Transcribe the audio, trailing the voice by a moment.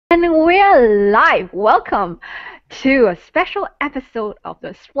And we're live. Welcome to a special episode of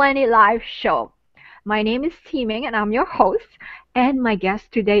the Splendid Life Show. My name is Tee Ming and I'm your host. And my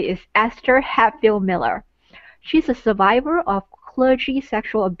guest today is Esther Hatfield Miller. She's a survivor of clergy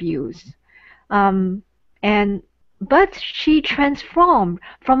sexual abuse. Um, and but she transformed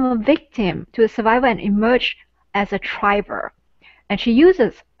from a victim to a survivor and emerged as a thriver. And she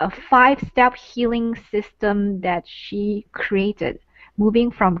uses a five-step healing system that she created,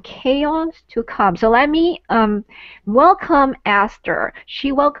 moving from chaos to calm. So let me welcome Esther.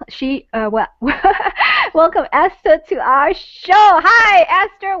 Welcome Esther to our show. Hi,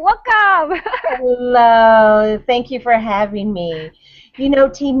 Esther. Welcome. Hello, thank you for having me. You know,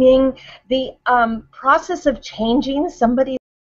 Tee Ming, the process of changing somebody's